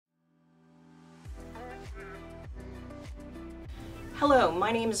Hello,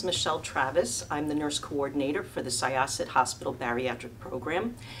 my name is Michelle Travis. I'm the nurse coordinator for the Syosset Hospital Bariatric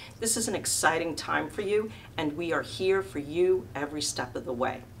program. This is an exciting time for you, and we are here for you every step of the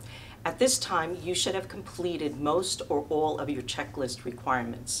way. At this time, you should have completed most or all of your checklist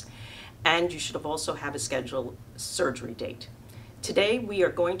requirements, and you should have also have a scheduled surgery date. Today, we are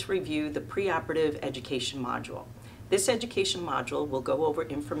going to review the preoperative education module. This education module will go over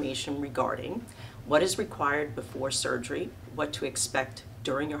information regarding what is required before surgery, what to expect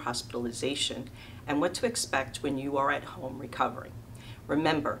during your hospitalization, and what to expect when you are at home recovering.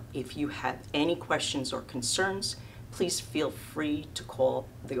 Remember, if you have any questions or concerns, please feel free to call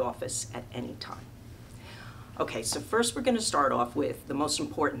the office at any time. Okay, so first we're going to start off with the most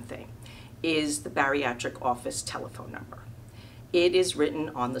important thing, is the bariatric office telephone number. It is written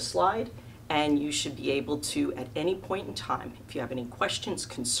on the slide, and you should be able to, at any point in time, if you have any questions,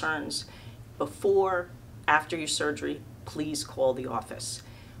 concerns, before, after your surgery, please call the office.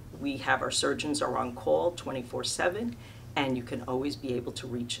 We have our surgeons are on call 24/7, and you can always be able to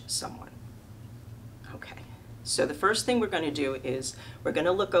reach someone. Okay, so the first thing we're going to do is we're going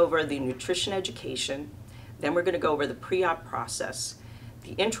to look over the nutrition education, then we're going to go over the pre-op process,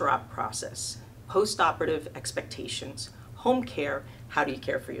 the intra-op process, post-operative expectations, home care, how do you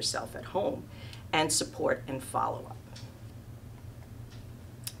care for yourself at home, and support and follow-up.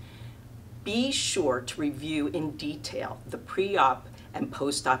 Be sure to review in detail the pre-op and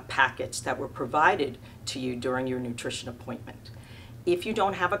post-op packets that were provided to you during your nutrition appointment. If you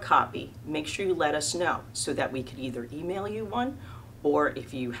don't have a copy, make sure you let us know so that we could either email you one, or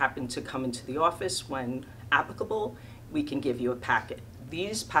if you happen to come into the office when applicable, we can give you a packet.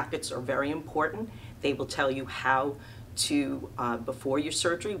 These packets are very important. They will tell you how to, before your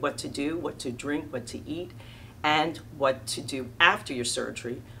surgery, what to do, what to drink, what to eat, and what to do after your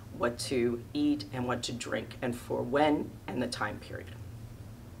surgery, what to eat and what to drink, and for when and the time period.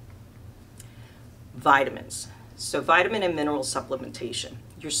 Vitamins. So vitamin and mineral supplementation.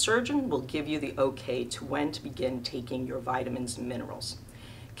 Your surgeon will give you the okay to when to begin taking your vitamins and minerals.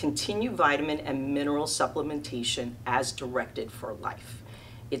 Continue vitamin and mineral supplementation as directed for life.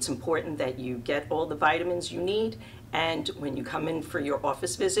 It's important that you get all the vitamins you need, and when you come in for your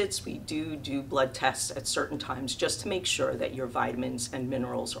office visits, we do blood tests at certain times just to make sure that your vitamins and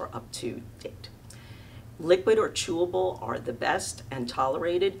minerals are up to date. Liquid or chewable are the best and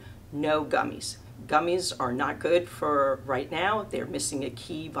tolerated. No gummies. Gummies are not good for right now. They're missing a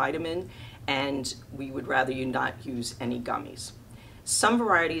key vitamin, and we would rather you not use any gummies. Some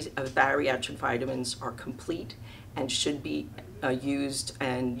varieties of bariatric vitamins are complete and should be used,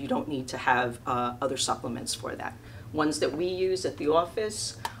 and you don't need to have other supplements for that. Ones that we use at the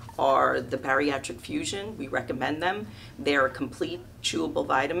office are the Bariatric Fusion. We recommend them. They're a complete chewable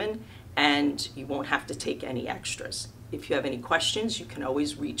vitamin, and you won't have to take any extras. If you have any questions, you can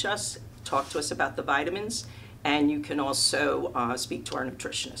always reach us, talk to us about the vitamins, and you can also speak to our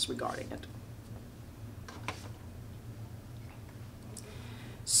nutritionist regarding it.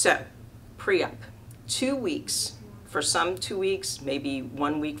 So, pre-op, 2 weeks. For some, 2 weeks, maybe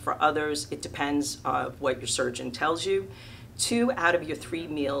 1 week for others. It depends on what your surgeon tells you. 2 out of your 3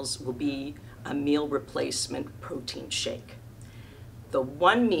 meals will be a meal replacement protein shake. The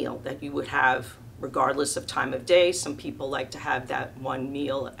one meal that you would have regardless of time of day, some people like to have that one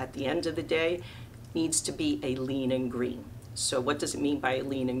meal at the end of the day, needs to be a lean and green. So what does it mean by a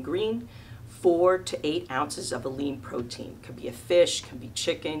lean and green? 4 to 8 ounces of a lean protein. Could be a fish, could be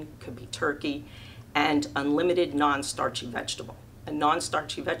chicken, could be turkey, and unlimited non-starchy vegetable. A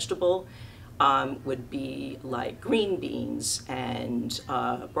non-starchy vegetable would be like green beans and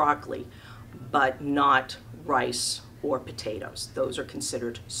broccoli, but not rice or potatoes. Those are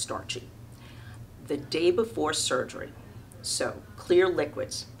considered starchy. The day before surgery, so clear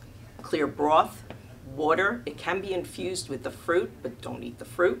liquids, clear broth, water. It can be infused with the fruit, but don't eat the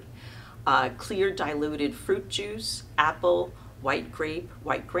fruit. Clear diluted fruit juice, apple, white grape,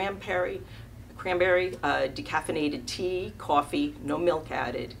 white cranberry, decaffeinated tea, coffee, no milk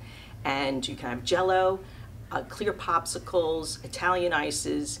added, and you can have Jello, clear popsicles, Italian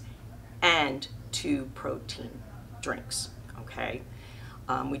ices, and 2 protein drinks, okay?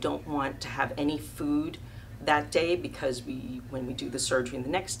 We don't want to have any food that day because when we do the surgery the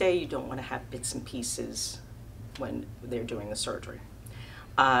next day, you don't want to have bits and pieces when they're doing the surgery.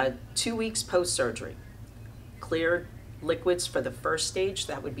 2 weeks post-surgery, clear liquids for the first stage.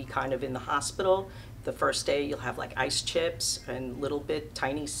 That would be kind of in the hospital. The first day you'll have like ice chips and little bit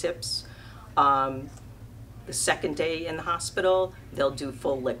tiny sips. The second day in the hospital, they'll do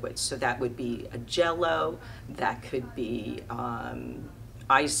full liquids. So that would be a Jello, that could be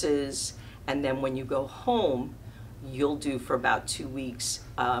ices, and then when you go home, you'll do for about 2 weeks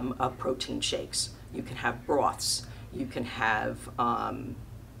of protein shakes. You can have broths. You can have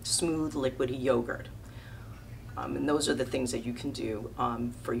smooth liquidy yogurt. And those are the things that you can do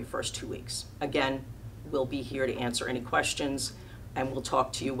for your first 2 weeks. Again, we'll be here to answer any questions, and we'll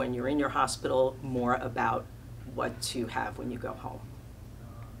talk to you when you're in your hospital more about what to have when you go home.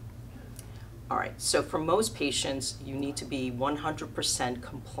 All right, so for most patients, you need to be 100%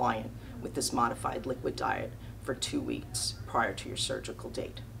 compliant with this modified liquid diet for 2 weeks prior to your surgical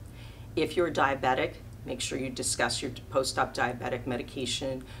date. If you're diabetic, make sure you discuss your post-op diabetic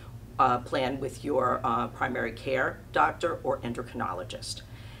medication plan with your primary care doctor or endocrinologist.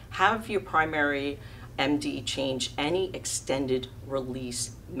 Have your primary MD change any extended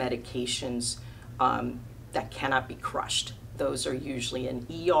release medications that cannot be crushed. Those are usually an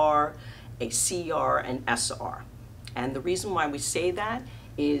ER, a CR, and SR. And the reason why we say that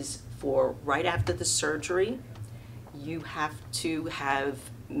is for right after the surgery, you have to have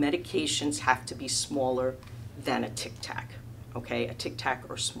medications have to be smaller than a Tic Tac, okay? A Tic Tac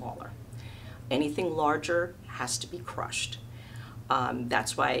or smaller. Anything larger has to be crushed.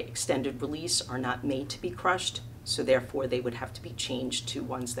 That's why extended release are not made to be crushed, so therefore they would have to be changed to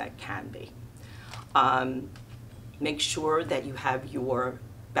ones that can be. Make sure that you have your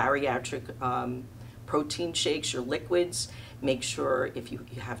bariatric protein shakes, your liquids. Make sure if you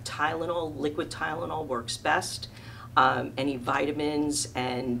have Tylenol, liquid Tylenol works best. Any vitamins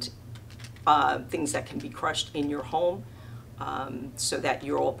and things that can be crushed in your home so that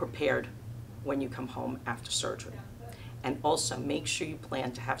you're all prepared when you come home after surgery. And also make sure you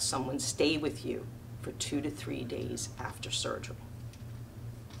plan to have someone stay with you for 2 to 3 days after surgery.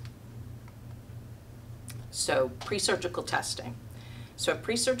 So pre-surgical testing. So at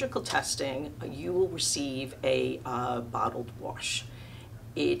pre-surgical testing, you will receive a bottled wash.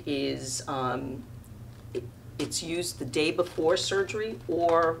 It is it's used the day before surgery,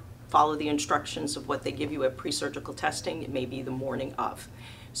 or follow the instructions of what they give you at pre-surgical testing. It may be the morning of.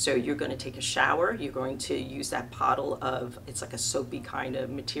 So you're going to take a shower, you're going to use that bottle of, it's like a soapy kind of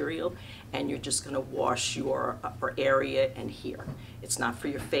material, and you're just going to wash your upper area and here. It's not for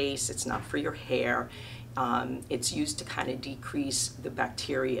your face, it's not for your hair. It's used to kind of decrease the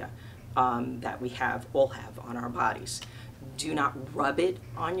bacteria that we all have on our bodies. Do not rub it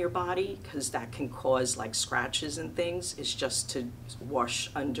on your body because that can cause like scratches and things. It's just to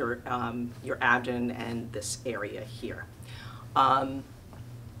wash under your abdomen and this area here.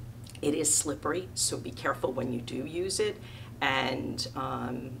 It is slippery, so be careful when you do use it, and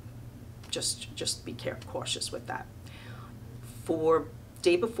just be cautious with that. For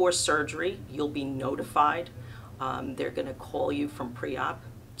day before surgery, you'll be notified. They're going to call you from pre-op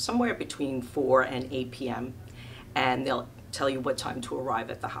somewhere between 4 and 8 p.m. and they'll tell you what time to arrive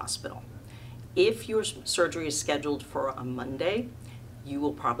at the hospital. If your surgery is scheduled for a Monday, you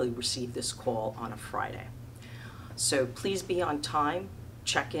will probably receive this call on a Friday. So please be on time.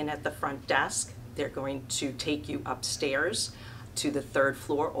 Check in at the front desk. They're going to take you upstairs to the 3rd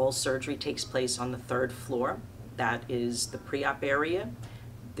floor. All surgery takes place on the 3rd floor. That is the pre-op area,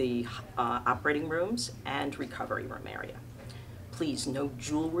 the operating rooms, and recovery room area. Please, no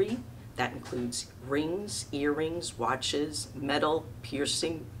jewelry. That includes rings, earrings, watches, metal,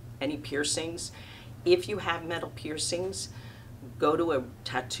 piercing, any piercings. If you have metal piercings, go to a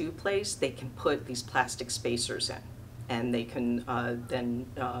tattoo place. They can put these plastic spacers in, and they can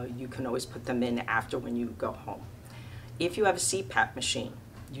you can always put them in after when you go home. If you have a CPAP machine,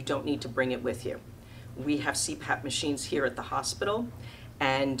 you don't need to bring it with you. We have CPAP machines here at the hospital,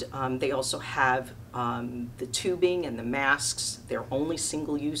 and they also have the tubing and the masks. They're only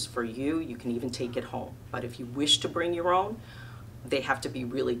single use for you. You can even take it home. But if you wish to bring your own, they have to be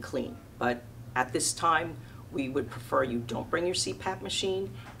really clean. But at this time, we would prefer you don't bring your CPAP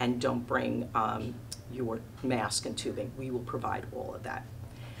machine and don't bring your mask and tubing. We will provide all of that.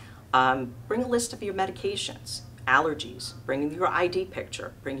 Bring a list of your medications, allergies, bring your ID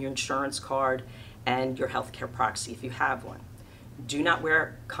picture, bring your insurance card, and your healthcare proxy if you have one. Do not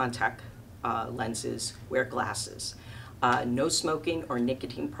wear contact lenses, wear glasses. No smoking or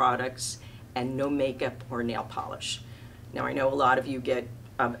nicotine products, and no makeup or nail polish. Now I know a lot of you get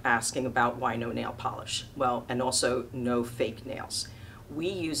asking about why no nail polish. Well, and also no fake nails. We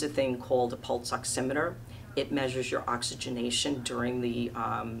use a thing called a pulse oximeter. It measures your oxygenation during the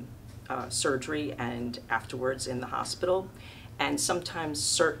surgery and afterwards in the hospital. And sometimes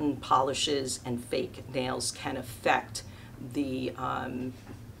certain polishes and fake nails can affect the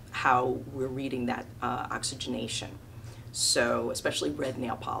how we're reading that oxygenation. So especially red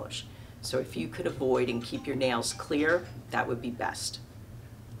nail polish. So if you could avoid and keep your nails clear, that would be best.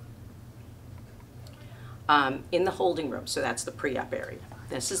 In the holding room, so that's the pre-op area.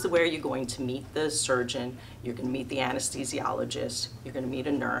 This is where you're going to meet the surgeon, you're going to meet the anesthesiologist, you're going to meet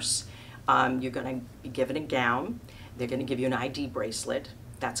a nurse, you're going to be given a gown, they're going to give you an ID bracelet.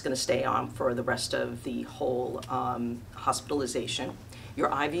 That's going to stay on for the rest of the whole hospitalization. Your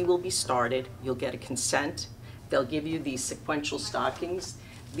IV will be started, you'll get a consent, they'll give you these sequential stockings.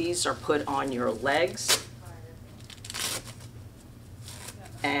 These are put on your legs,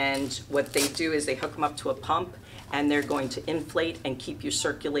 and what they do is they hook them up to a pump, and they're going to inflate and keep your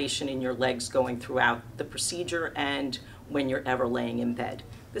circulation in your legs going throughout the procedure and when you're ever laying in bed.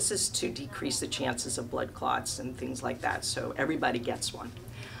 This is to decrease the chances of blood clots and things like that, so everybody gets one.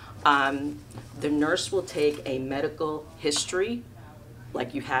 The nurse will take a medical history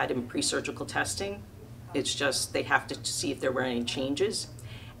like you had in pre-surgical testing. It's just they have to see if there were any changes.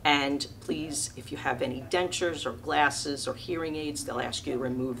 And please, if you have any dentures or glasses or hearing aids, they'll ask you to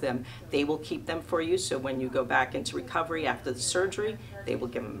remove them. They will keep them for you, so when you go back into recovery after the surgery, they will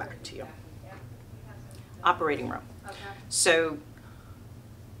give them back to you. Operating room. So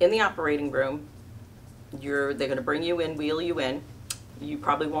in the operating room, they're going to bring you in, wheel you in. You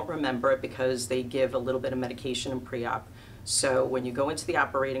probably won't remember it because they give a little bit of medication in pre-op. So when you go into the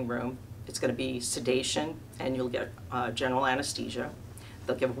operating room, it's going to be sedation, and you'll get general anesthesia.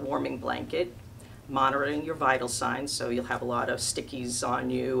 They'll give a warming blanket, monitoring your vital signs, so you'll have a lot of stickies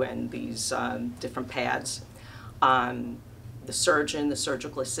on you and these different pads. The surgeon, the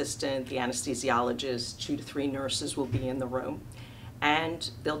surgical assistant, the anesthesiologist, 2 to 3 nurses will be in the room, and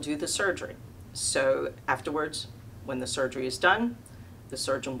they'll do the surgery. So afterwards, when the surgery is done, the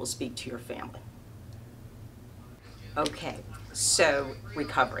surgeon will speak to your family. Okay, so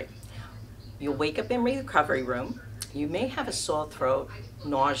recovery. You'll wake up in the recovery room. You may have a sore throat,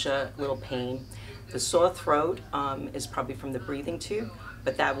 nausea, little pain. The sore throat is probably from the breathing tube,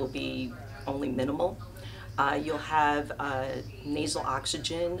 but that will be only minimal. You'll have nasal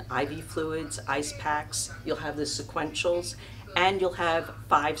oxygen, IV fluids, ice packs. You'll have the sequentials, and you'll have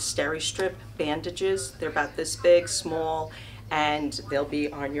 5 Steri-Strip bandages. They're about this big, small, and they'll be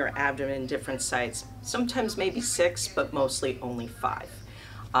on your abdomen in different sites. Sometimes maybe 6, but mostly only 5.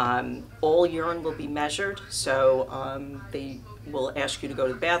 All urine will be measured, so they will ask you to go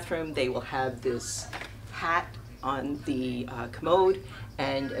to the bathroom. They will have this hat on the commode,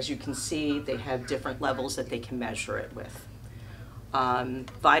 and as you can see, they have different levels that they can measure it with.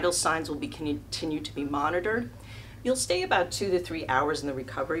 Vital signs will continue to be monitored. You'll stay about 2 to 3 hours in the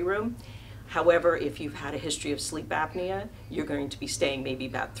recovery room. However, if you've had a history of sleep apnea, you're going to be staying maybe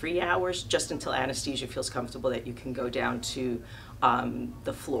about 3 hours, just until anesthesia feels comfortable that you can go down to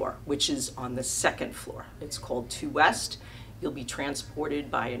the floor, which is on the 2nd floor. It's called 2 West. You'll be transported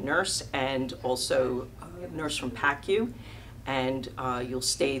by a nurse and also a nurse from PACU, and you'll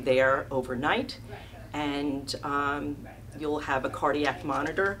stay there overnight, and you'll have a cardiac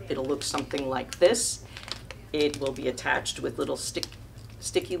monitor. It'll look something like this. It will be attached with little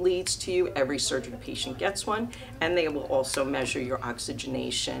sticky leads to you. Every surgery patient gets one, and they will also measure your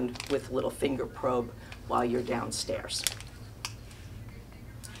oxygenation with a little finger probe while you're downstairs.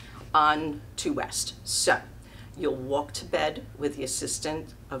 On 2 West. So you'll walk to bed with the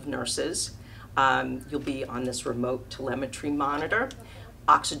assistant of nurses. You'll be on this remote telemetry monitor.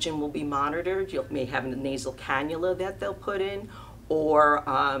 Oxygen will be monitored. You may have a nasal cannula that they'll put in, or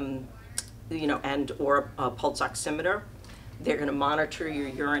or a pulse oximeter. They're going to monitor your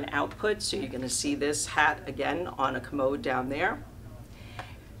urine output, so you're going to see this hat again on a commode down there.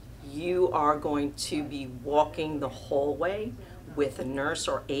 You are going to be walking the hallway with a nurse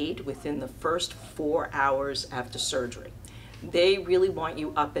or aide within the first 4 hours after surgery. They really want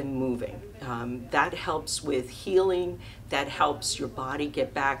you up and moving. That helps with healing. That helps your body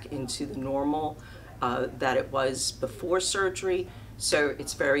get back into the normal that it was before surgery. So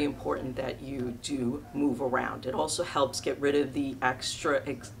it's very important that you do move around. It also helps get rid of the extra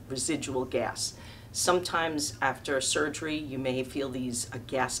residual gas. Sometimes after surgery, you may feel these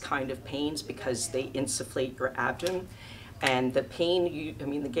gas kind of pains because they insufflate your abdomen. And the pain,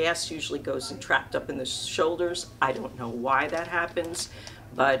 the gas usually goes trapped up in the shoulders. I don't know why that happens,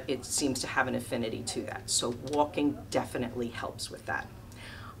 but it seems to have an affinity to that. So walking definitely helps with that.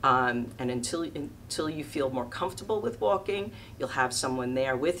 And until you feel more comfortable with walking, you'll have someone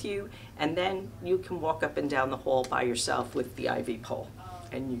there with you, and then you can walk up and down the hall by yourself with the IV pole,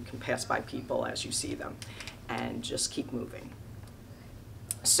 and you can pass by people as you see them, and just keep moving.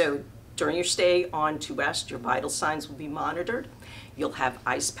 So during your stay on 2 West, your vital signs will be monitored. You'll have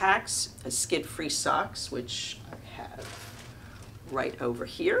ice packs, skid-free socks, which I have right over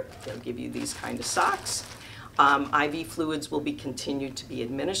here. They'll give you these kind of socks. IV fluids will be continued to be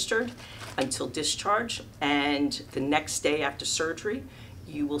administered until discharge, and the next day after surgery,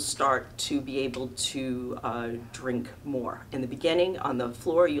 you will start to be able to drink more. In the beginning, on the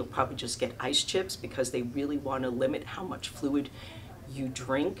floor, you'll probably just get ice chips because they really want to limit how much fluid you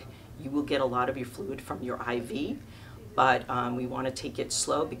drink. You will get a lot of your fluid from your IV, but we want to take it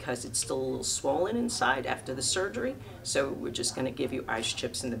slow because it's still a little swollen inside after the surgery, so we're just going to give you ice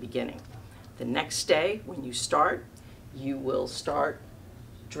chips in the beginning. The next day, when you start, you will start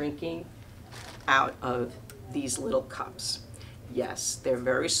drinking out of these little cups. Yes, they're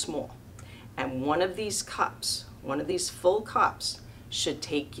very small. And one of these cups, one of these full cups, should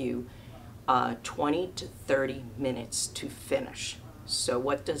take you 20 to 30 minutes to finish. So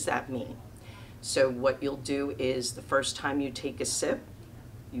what does that mean? So what you'll do is the first time you take a sip,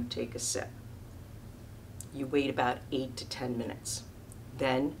 you take a sip. You wait about 8 to 10 minutes.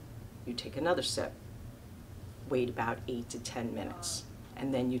 Then you take another sip. Wait about 8 to 10 minutes.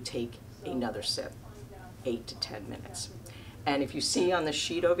 And then you take another sip, 8 to 10 minutes. And if you see on the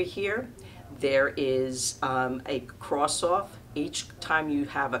sheet over here, there is a cross off. Each time you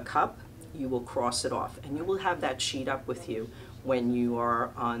have a cup, you will cross it off. And you will have that sheet up with you when you are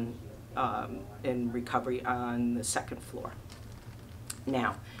on in recovery on the second floor.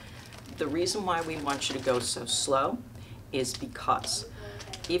 Now, the reason why we want you to go so slow is because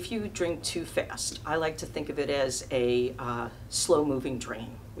if you drink too fast, I like to think of it as a slow-moving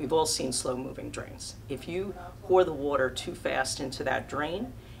drain. We've all seen slow-moving drains. If you pour the water too fast into that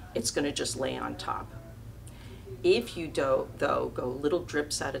drain, it's going to just lay on top. If you though go little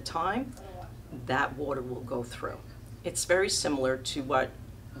drips at a time, that water will go through. It's very similar to what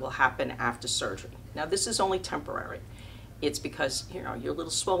will happen after surgery. Now, this is only temporary. It's because, you know, you're a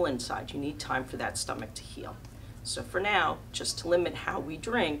little swollen inside. You need time for that stomach to heal. So for now, just to limit how we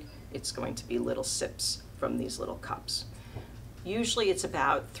drink, it's going to be little sips from these little cups. Usually it's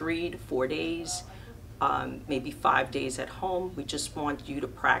about 3 to 4 days, maybe 5 days at home. We just want you to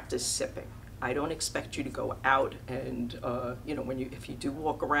practice sipping. I don't expect you to go out and, you know, if you do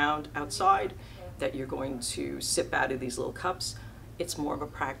walk around outside, that you're going to sip out of these little cups. It's more of a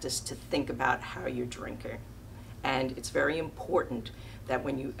practice to think about how you're drinking. And it's very important that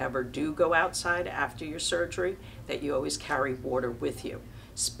when you ever do go outside after your surgery, that you always carry water with you,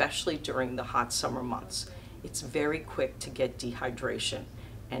 especially during the hot summer months. It's very quick to get dehydration.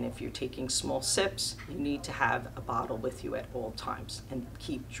 And if you're taking small sips, you need to have a bottle with you at all times and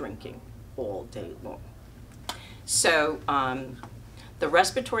keep drinking all day long. So the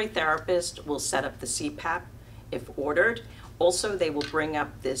respiratory therapist will set up the CPAP if ordered. Also, they will bring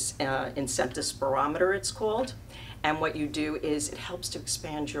up this incentive spirometer, it's called. And what you do is it helps to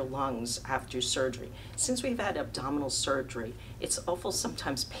expand your lungs after surgery. Since we've had abdominal surgery, it's awful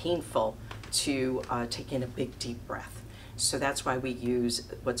sometimes painful to take in a big, deep breath. So that's why we use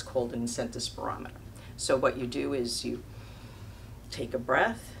what's called an incentive spirometer. So what you do is you take a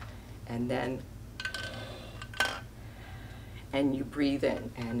breath and then you breathe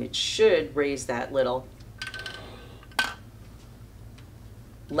in, and it should raise that little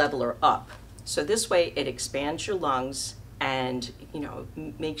leveler up. So this way it expands your lungs and, you know,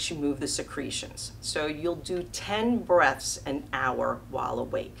 makes you move the secretions. So you'll do 10 breaths an hour while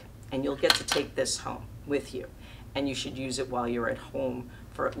awake, and you'll get to take this home with you. And you should use it while you're at home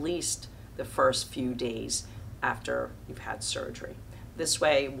for at least the first few days after you've had surgery. This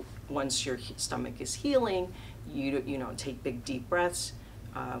way, once your stomach is healing, you know, take big deep breaths.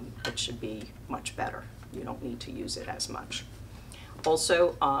 It should be much better. You don't need to use it as much.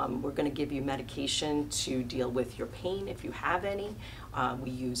 Also, we're going to give you medication to deal with your pain if you have any. We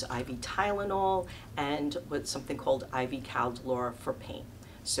use IV Tylenol and what's something called IV Caldolor for pain.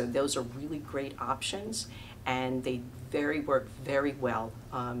 So those are really great options, and they work very well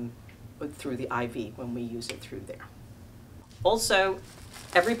through the IV when we use it through there. Also,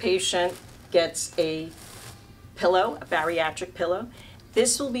 every patient gets a pillow, a bariatric pillow.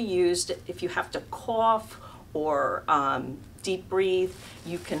 This will be used if you have to cough or deep breathe.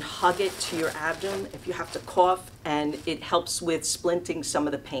 You can hug it to your abdomen if you have to cough, and it helps with splinting some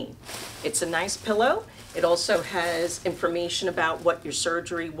of the pain. It's a nice pillow. It also has information about what your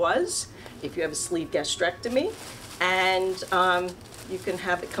surgery was, if you have a sleeve gastrectomy, and you can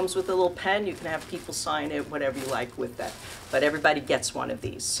have, it comes with a little pen, you can have people sign it, whatever you like with that. But everybody gets one of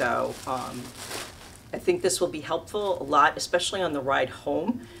these, so I think this will be helpful a lot, especially on the ride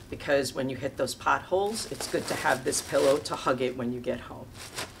home, because when you hit those potholes, it's good to have this pillow to hug it when you get home.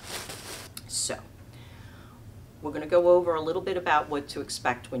 So, we're going to go over a little bit about what to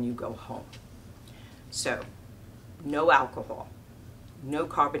expect when you go home. So, no alcohol, no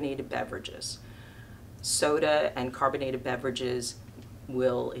carbonated beverages. Soda and carbonated beverages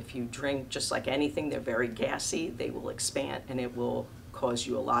will, if you drink just like anything, they're very gassy, they will expand and it will cause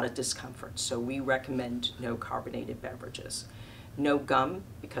you a lot of discomfort. So we recommend no carbonated beverages. No gum,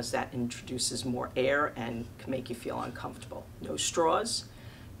 because that introduces more air and can make you feel uncomfortable. No straws,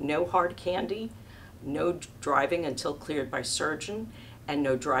 no hard candy, no driving until cleared by surgeon, and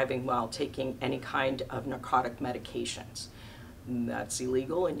no driving while taking any kind of narcotic medications. That's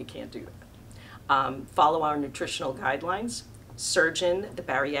illegal and you can't do that. Follow our nutritional guidelines. Surgeon, the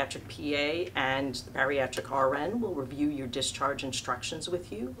bariatric PA, and the bariatric RN will review your discharge instructions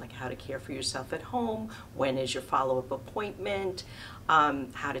with you, like how to care for yourself at home, when is your follow-up appointment,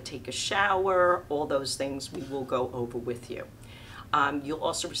 how to take a shower, all those things we will go over with you. You'll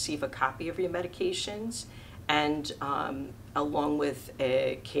also receive a copy of your medications and along with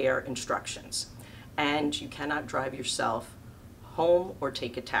care instructions. And you cannot drive yourself home or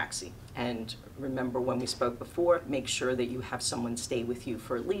take a taxi. And remember, when we spoke before, make sure that you have someone stay with you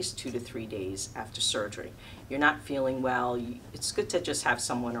for at least 2 to 3 days after surgery. You're not feeling well, it's good to just have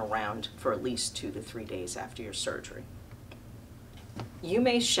someone around for at least 2 to 3 days after your surgery. You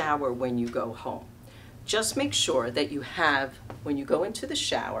may shower when you go home. Just make sure that you have, when you go into the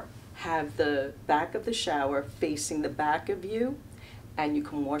shower, have the back of the shower facing the back of you, and you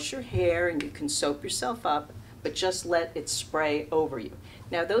can wash your hair and you can soap yourself up, but just let it spray over you.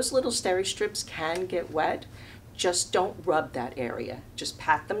 Now those little steri strips can get wet. Just don't rub that area. Just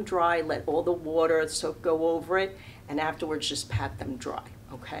pat them dry, let all the water, soap go over it, and afterwards just pat them dry,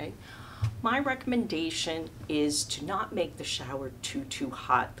 okay? My recommendation is to not make the shower too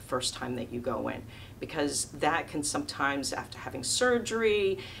hot the first time that you go in, because that can sometimes, after having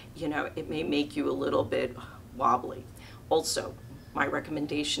surgery, you know, it may make you a little bit wobbly. Also, my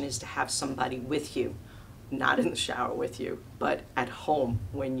recommendation is to have somebody with you, not in the shower with you, but at home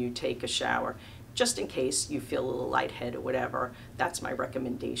when you take a shower, just in case you feel a little lightheaded or whatever. That's my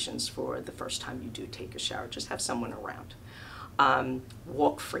recommendations for the first time you do take a shower. Just have someone around.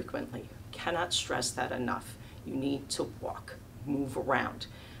 Walk frequently. Cannot stress that enough. You need to walk, move around.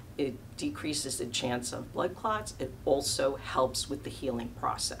 It decreases the chance of blood clots. It also helps with the healing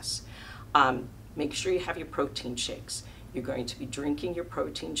process. Make sure you have your protein shakes. You're going to be drinking your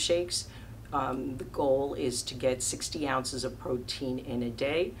protein shakes. The goal is to get 60 ounces of protein in a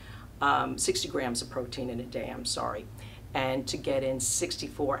day, 60 grams of protein in a day, I'm sorry, and to get in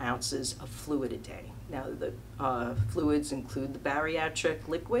 64 ounces of fluid a day. Now the fluids include the bariatric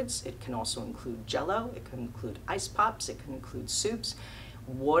liquids. It can also include jello, it can include ice pops, it can include soups.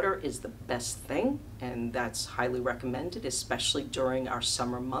 Water is the best thing, and that's highly recommended, especially during our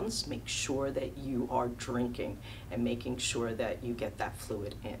summer months. Make sure that you are drinking and making sure that you get that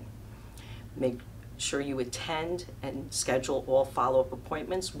fluid in. Make sure you attend and schedule all follow-up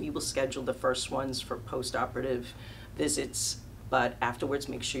appointments. We will schedule the first ones for post-operative visits, but afterwards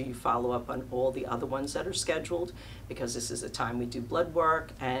make sure you follow up on all the other ones that are scheduled, because this is the time we do blood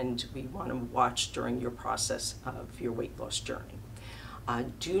work and we want to watch during your process of your weight loss journey.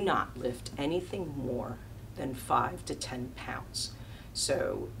 Do not lift anything more than 5 to 10 pounds.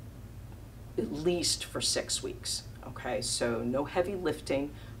 So at least for 6 weeks, okay? So no heavy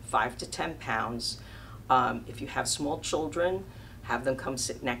lifting, 5 to 10 pounds. If you have small children, have them come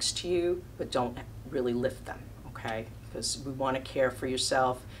sit next to you, but don't really lift them, okay? Because we want to care for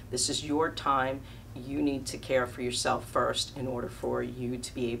yourself. This is your time. You need to care for yourself first in order for you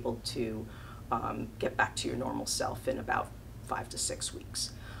to be able to get back to your normal self in about 5 to 6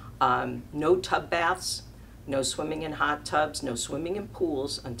 weeks. No tub baths, no swimming in hot tubs, no swimming in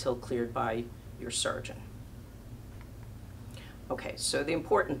pools until cleared by your surgeon. Okay, so the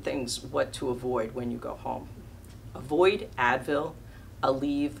important things, what to avoid when you go home. Avoid Advil,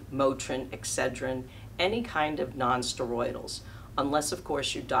 Aleve, Motrin, Excedrin, any kind of non-steroidals, unless of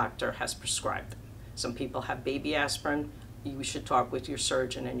course your doctor has prescribed them. Some people have baby aspirin. You should talk with your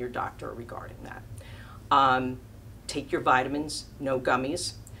surgeon and your doctor regarding that. Take your vitamins, no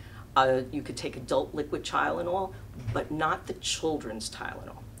gummies. You could take adult liquid Tylenol, but not the children's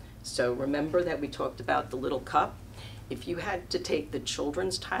Tylenol. So remember that we talked about the little cup. If you had to take the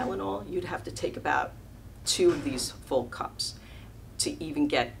children's Tylenol, you'd have to take about 2 of these full cups to even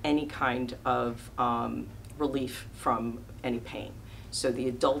get any kind of relief from any pain. So the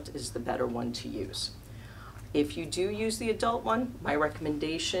adult is the better one to use. If you do use the adult one, my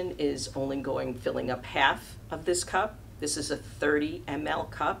recommendation is only filling up half of this cup. This is a 30 ml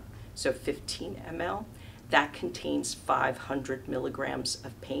cup, so 15 ml. That contains 500 milligrams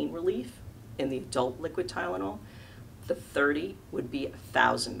of pain relief in the adult liquid Tylenol. The 30 would be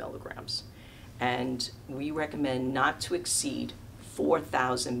 1,000 milligrams. And we recommend not to exceed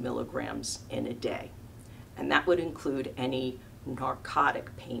 4,000 milligrams in a day. and that would include any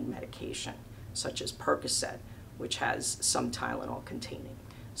narcotic pain medication, such as Percocet, which has some Tylenol containing.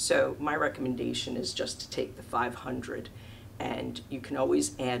 So my recommendation is just to take the 500, and you can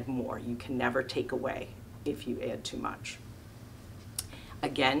always add more. You can never take away if you add too much.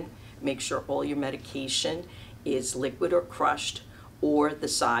 Again, make sure all your medication is liquid or crushed, or the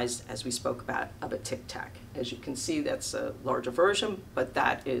size, as we spoke about, of a Tic Tac. As you can see, that's a larger version, but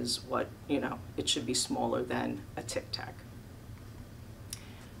that is what, it should be smaller than a Tic Tac.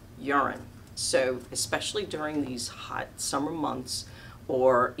 Urine. So especially during these hot summer months,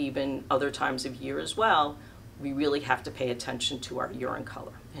 or even other times of year as well, we really have to pay attention to our urine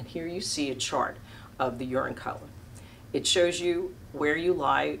color. And here you see a chart of the urine color. It shows you where you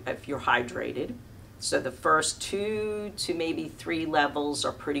lie if you're hydrated. So the first 2 to maybe 3 levels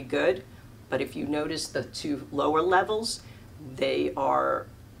are pretty good, but if you notice the 2 lower levels, your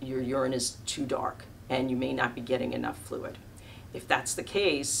urine is too dark and you may not be getting enough fluid. If that's the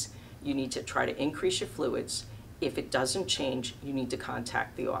case, you need to try to increase your fluids. If it doesn't change, you need to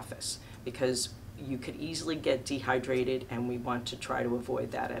contact the office, because you could easily get dehydrated, and we want to try to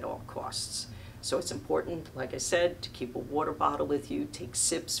avoid that at all costs. So it's important, like I said, to keep a water bottle with you, take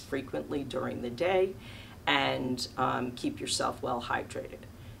sips frequently during the day, and keep yourself well hydrated.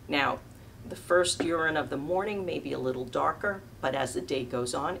 Now, the first urine of the morning may be a little darker, but as the day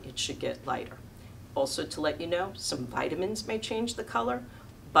goes on, it should get lighter. Also, to let you know, some vitamins may change the color,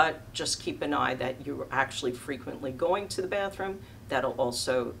 but just keep an eye that you're actually frequently going to the bathroom. That'll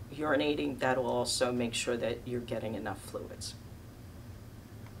also, urinating, that'll also make sure that you're getting enough fluids.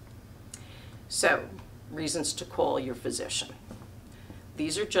 So, reasons to call your physician.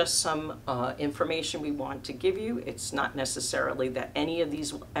 These are just some information we want to give you. It's not necessarily that any of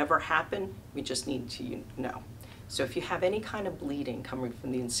these will ever happen. We just need to know. So if you have any kind of bleeding coming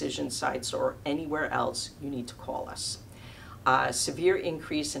from the incision sites or anywhere else, you need to call us. Severe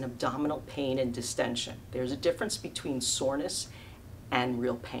increase in abdominal pain and distension. There's a difference between soreness and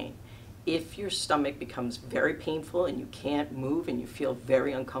real pain. If your stomach becomes very painful and you can't move and you feel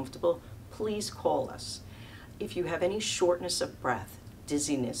very uncomfortable, please call us. If you have any shortness of breath,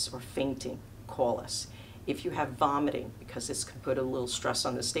 dizziness, or fainting, call us. If you have vomiting, because this can put a little stress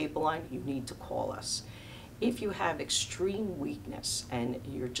on the staple line, you need to call us. If you have extreme weakness and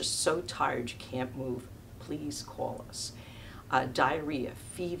you're just so tired you can't move, please call us. Diarrhea,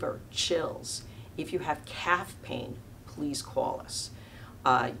 fever, chills. If you have calf pain, please call us.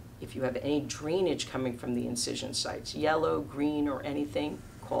 If you have any drainage coming from the incision sites, yellow, green, or anything,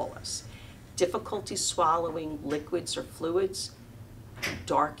 call us. Difficulty swallowing liquids or fluids,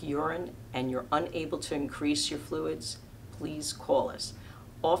 dark urine, and you're unable to increase your fluids, please call us.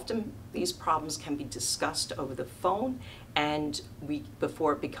 Often these problems can be discussed over the phone and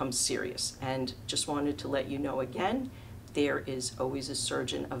before it becomes serious. And just wanted to let you know again, there is always a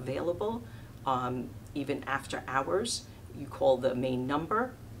surgeon available, even after hours. You call the main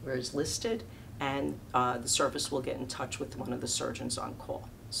number where it's listed, and the service will get in touch with one of the surgeons on call.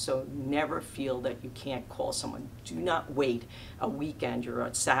 So never feel that you can't call someone. Do not wait a weekend, you're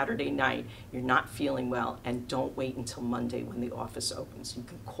on Saturday night, you're not feeling well, and don't wait until Monday when the office opens. You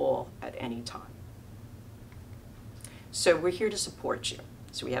can call at any time. So we're here to support you.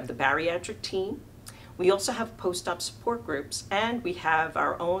 So we have the bariatric team. We also have post-op support groups, and we have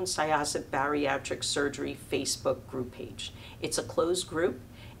our own Syosset Bariatric Surgery Facebook group page. It's a closed group.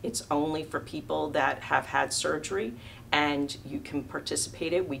 It's only for people that have had surgery, and you can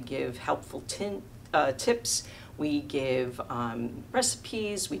participate in it. We give helpful tips, we give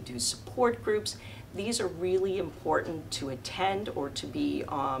recipes, we do support groups. These are really important to attend or to be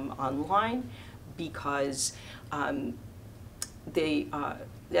online, because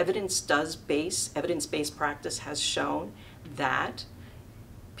evidence-based practice has shown that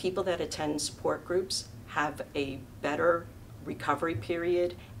people that attend support groups have a better recovery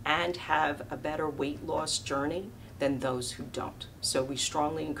period and have a better weight loss journey than those who don't. So we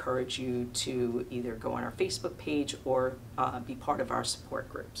strongly encourage you to either go on our Facebook page or be part of our support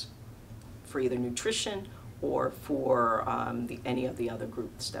groups for either nutrition or for any of the other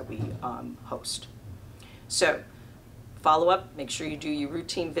groups that we host. So follow up, make sure you do your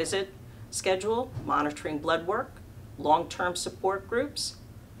routine visit schedule, monitoring blood work, long-term support groups.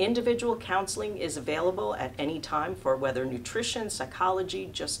 Individual counseling is available at any time for whether nutrition, psychology.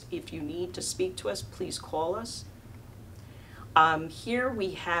 Just if you need to speak to us, please call us. Here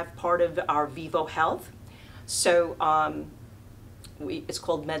we have part of our Vivo Health. So it's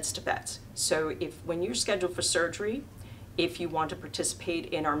called Meds to Vets. So when you're scheduled for surgery, If you want to participate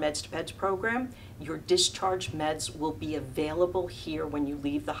in our Meds to Beds program, your discharge meds will be available here when you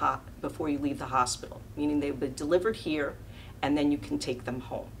leave before you leave the hospital, meaning they will be delivered here and then you can take them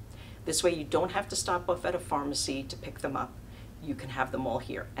home. This way you don't have to stop off at a pharmacy to pick them up. You can have them all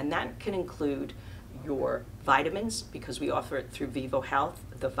here. And that can include your vitamins, because we offer it through Vivo Health,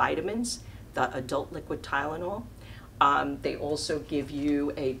 the vitamins, the adult liquid Tylenol. They also give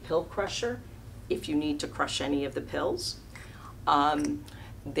you a pill crusher if you need to crush any of the pills.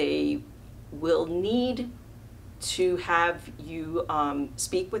 They will need to have you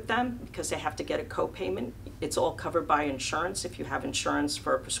speak with them because they have to get a co-payment. It's all covered by insurance if you have insurance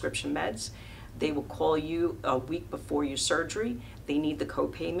for prescription meds. They will call you a week before your surgery. They need the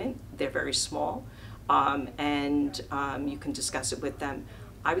co-payment. They're very small, and you can discuss it with them.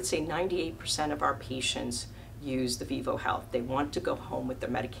 I would say 98% of our patients use the Vivo Health. They want to go home with their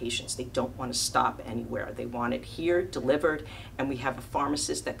medications. They don't want to stop anywhere. They want it here, delivered, and we have a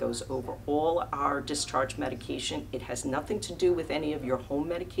pharmacist that goes over all our discharge medication. It has nothing to do with any of your home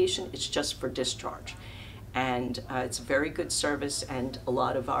medication. It's just for discharge. And it's a very good service, and a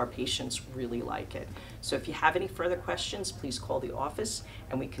lot of our patients really like it. So if you have any further questions, please call the office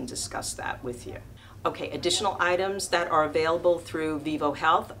and we can discuss that with you. Okay, additional items that are available through Vivo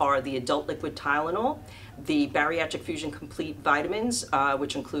Health are the adult liquid Tylenol, the Bariatric Fusion Complete vitamins,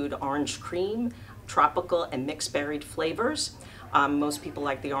 which include orange cream, tropical and mixed berried flavors. Most people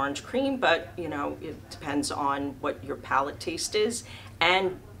like the orange cream, but you know, it depends on what your palate taste is.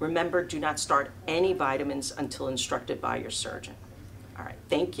 And remember, do not start any vitamins until instructed by your surgeon. All right,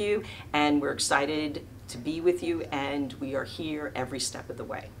 thank you, and we're excited to be with you, and we are here every step of the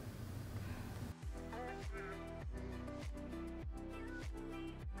way.